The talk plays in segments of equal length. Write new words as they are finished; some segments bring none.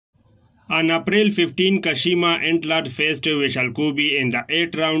On April 15, Kashima entered faced Vishal Kobe in the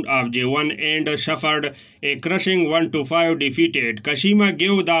 8th round of J1 and suffered a crushing 1-5 defeat. Kashima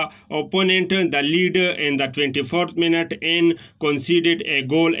gave the opponent the lead in the 24th minute and conceded a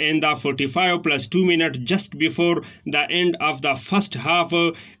goal in the 45 plus 2 minutes just before the end of the first half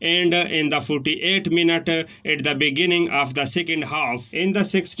and in the 48th minute at the beginning of the second half. In the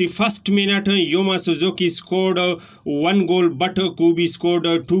 61st minute, Yuma Suzuki scored 1 goal but Kobe scored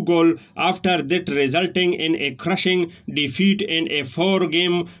 2 goals. After that, resulting in a crushing defeat and a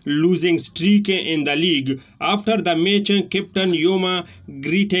 4-game losing streak in the league. After the match, Captain Yuma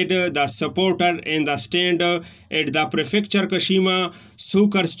greeted the supporter in the stand at the Prefecture Kashima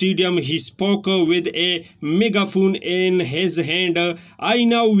Soccer Stadium. He spoke with a megaphone in his hand. "I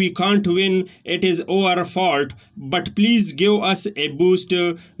know we can't win, it is our fault, but please give us a boost.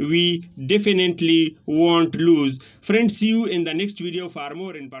 We definitely won't lose." Friends, see you in the next video for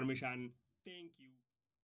more information. Thank you.